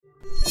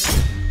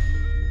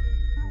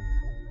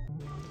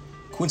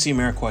Quincy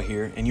Amarikwa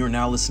here, and you are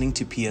now listening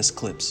to PS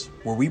Clips,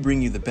 where we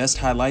bring you the best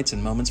highlights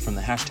and moments from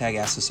the hashtag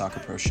Ask the Soccer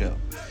Pro show.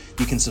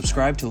 You can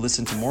subscribe to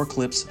listen to more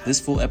clips, this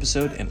full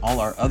episode, and all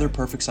our other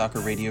Perfect Soccer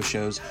radio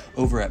shows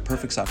over at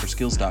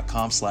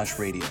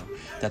perfectsoccerskills.com/radio.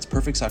 That's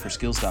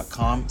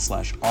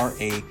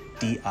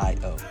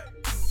perfectsoccerskills.com/RADIO.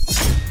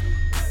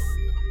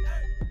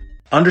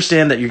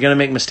 Understand that you're going to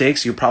make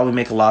mistakes. You'll probably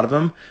make a lot of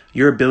them.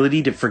 Your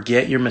ability to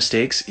forget your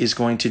mistakes is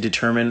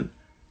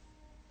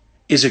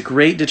a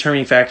great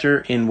determining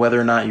factor in whether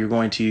or not you're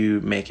going to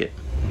make it.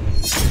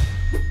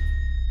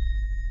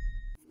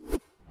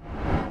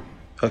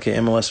 Okay,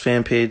 MLS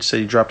fan page said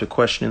you dropped a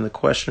question in the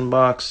question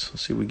box.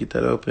 Let's see if we get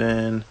that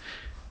open.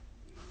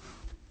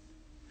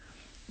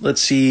 Let's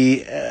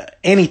see.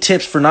 Any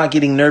tips for not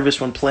getting nervous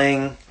when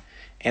playing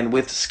and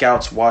with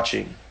scouts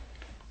watching?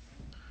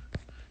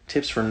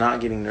 Tips for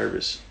not getting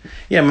nervous.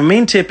 Yeah, my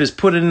main tip is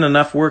put in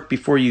enough work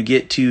before you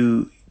get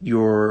to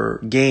your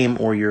game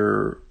or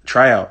your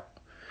tryout.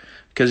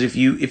 Because if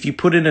you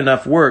put in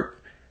enough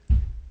work,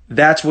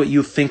 that's what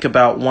you think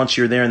about once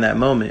you're there in that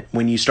moment.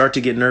 When you start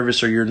to get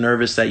nervous or you're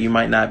nervous that you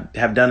might not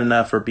have done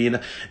enough or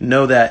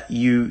know that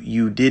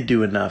you did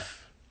do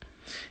enough.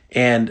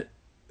 And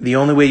the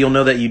only way you'll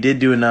know that you did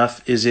do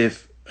enough is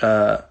if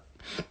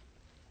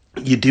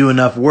you do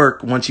enough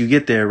work once you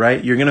get there,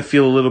 right? You're going to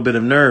feel a little bit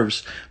of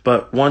nerves,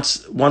 but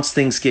once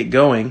things get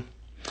going,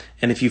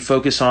 and if you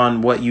focus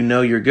on what you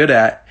know you're good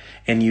at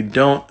and you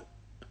don't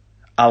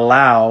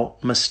allow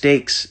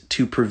mistakes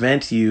to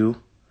prevent you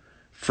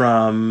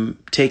from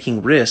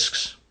taking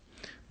risks,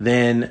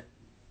 then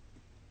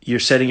you're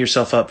setting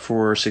yourself up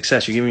for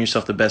success. You're giving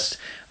yourself the best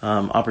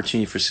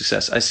opportunity for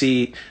success. I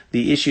see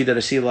the issue that I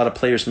see a lot of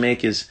players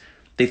make is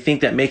they think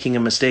that making a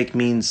mistake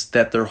means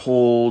that their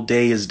whole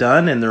day is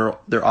done and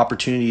their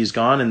opportunity is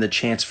gone and the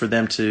chance for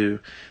them to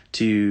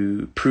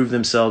prove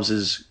themselves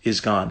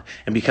is gone.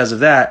 And because of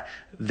that,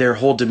 their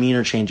whole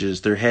demeanor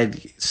changes, their head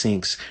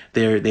sinks,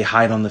 they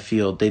hide on the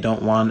field, they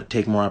don't want to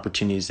take more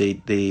opportunities.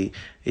 It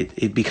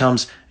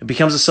becomes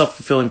a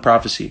self-fulfilling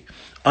prophecy.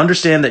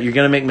 Understand that you're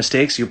going to make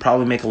mistakes, you'll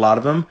probably make a lot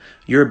of them.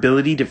 Your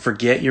ability to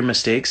forget your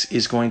mistakes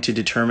is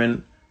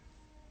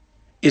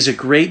a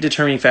great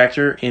determining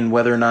factor in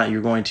whether or not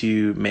you're going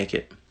to make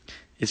it.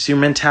 It's your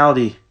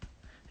mentality,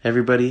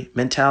 everybody,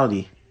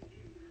 mentality.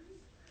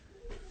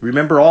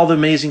 Remember all the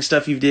amazing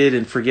stuff you did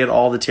and forget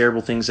all the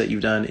terrible things that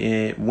you've done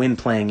when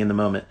playing in the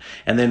moment.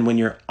 And then when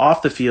you're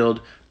off the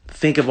field,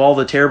 think of all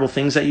the terrible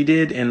things that you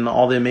did and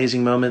all the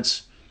amazing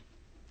moments.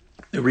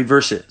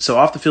 Reverse it. So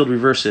off the field,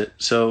 reverse it.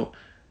 So,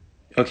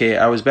 okay,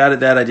 I was bad at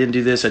that. I didn't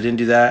do this. I didn't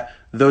do that.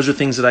 Those are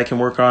things that I can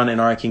work on and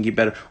or I can get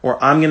better.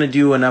 Or I'm going to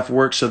do enough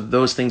work so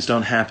those things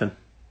don't happen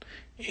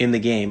in the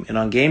game. And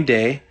on game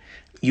day,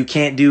 you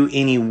can't do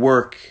any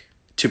work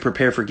to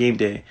prepare for game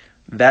day.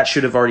 That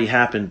should have already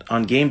happened.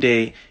 On game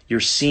day, you're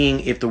seeing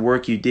if the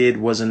work you did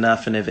was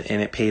enough and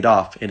it paid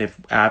off. And if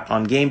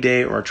on game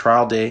day or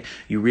trial day,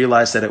 you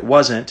realize that it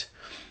wasn't,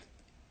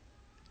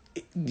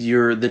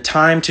 the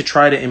time to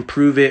try to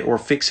improve it or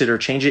fix it or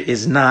change it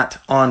is not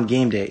on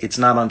game day. It's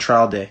not on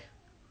trial day.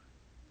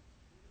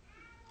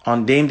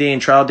 On game day and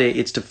trial day,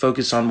 it's to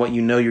focus on what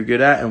you know you're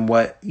good at and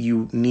what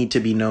you need to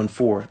be known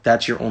for.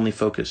 That's your only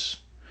focus.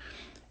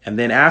 And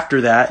then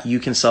after that, you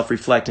can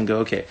self-reflect and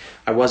go, okay,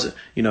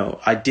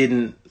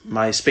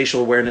 my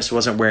spatial awareness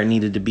wasn't where it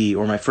needed to be,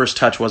 or my first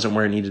touch wasn't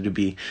where it needed to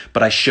be,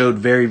 but I showed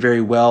very, very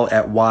well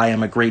at why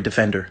I'm a great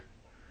defender,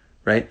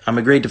 right? I'm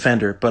a great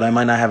defender, but I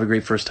might not have a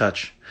great first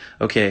touch.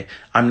 Okay,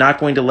 I'm not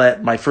going to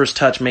let my first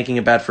touch, making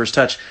a bad first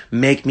touch,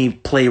 make me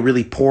play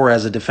really poor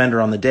as a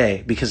defender on the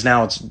day, because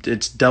now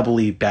it's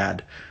doubly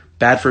bad.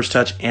 Bad first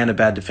touch and a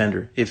bad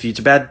defender. If it's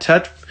a bad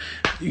touch,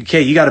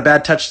 okay, you got a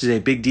bad touch today,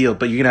 big deal,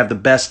 but you're going to have the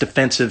best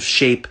defensive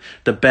shape,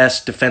 the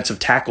best defensive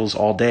tackles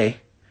all day.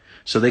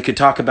 So they could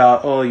talk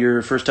about, oh,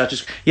 your first touch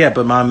is, yeah,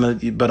 but I'm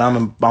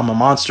a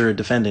monster at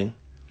defending,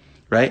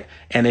 right?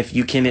 And if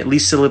you can at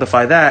least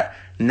solidify that,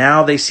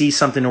 now they see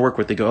something to work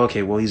with. They go,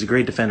 okay, well, he's a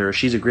great defender or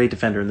she's a great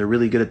defender and they're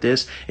really good at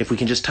this. If we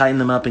can just tighten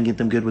them up and get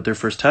them good with their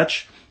first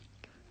touch,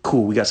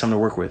 cool, we got something to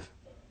work with,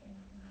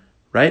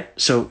 right?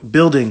 So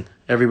building,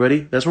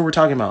 everybody, that's what we're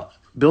talking about.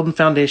 Building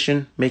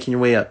foundation, making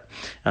your way up.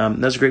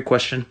 That's a great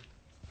question.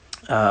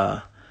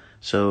 So,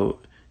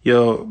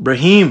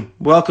 Brahim,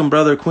 welcome,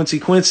 brother.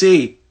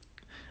 Quincy.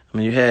 I'm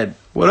in your head.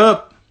 What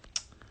up?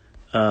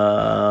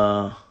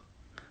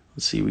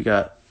 Let's see. We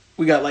got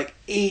like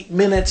 8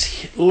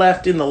 minutes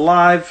left in the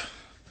live.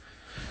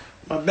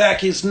 My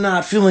back is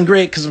not feeling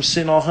great because I'm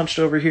sitting all hunched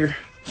over here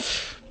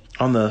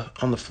on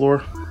the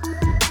floor.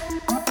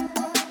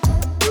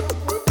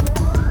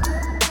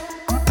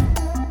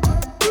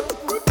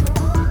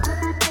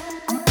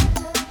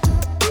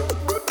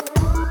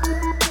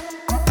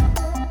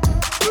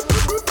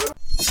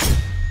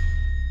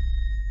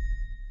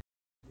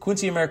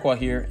 Quincy Amarikwa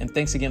here, and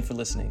thanks again for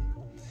listening.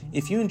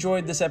 If you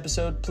enjoyed this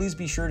episode, please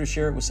be sure to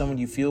share it with someone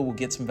you feel will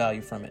get some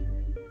value from it.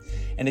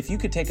 And if you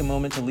could take a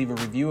moment to leave a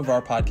review of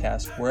our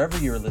podcast wherever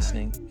you're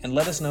listening and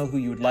let us know who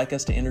you would like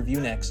us to interview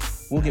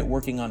next, we'll get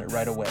working on it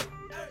right away.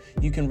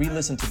 You can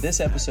re-listen to this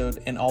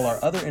episode and all our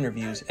other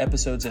interviews,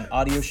 episodes, and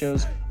audio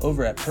shows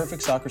over at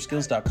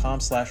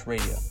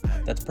perfectsoccerskills.com/radio.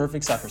 That's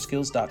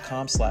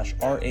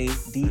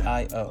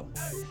perfectsoccerskills.com/radio.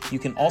 You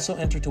can also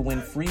enter to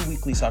win free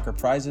weekly soccer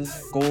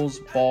prizes, goals,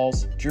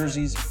 balls,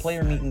 jerseys,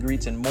 player meet and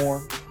greets, and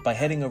more by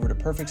heading over to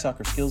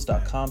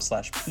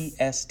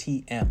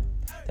perfectsoccerskills.com/PSTM.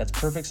 That's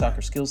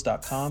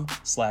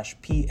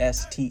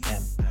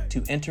perfectsoccerskills.com/PSTM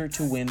to enter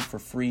to win for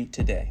free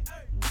today.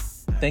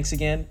 Thanks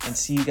again, and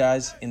see you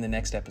guys in the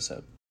next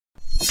episode.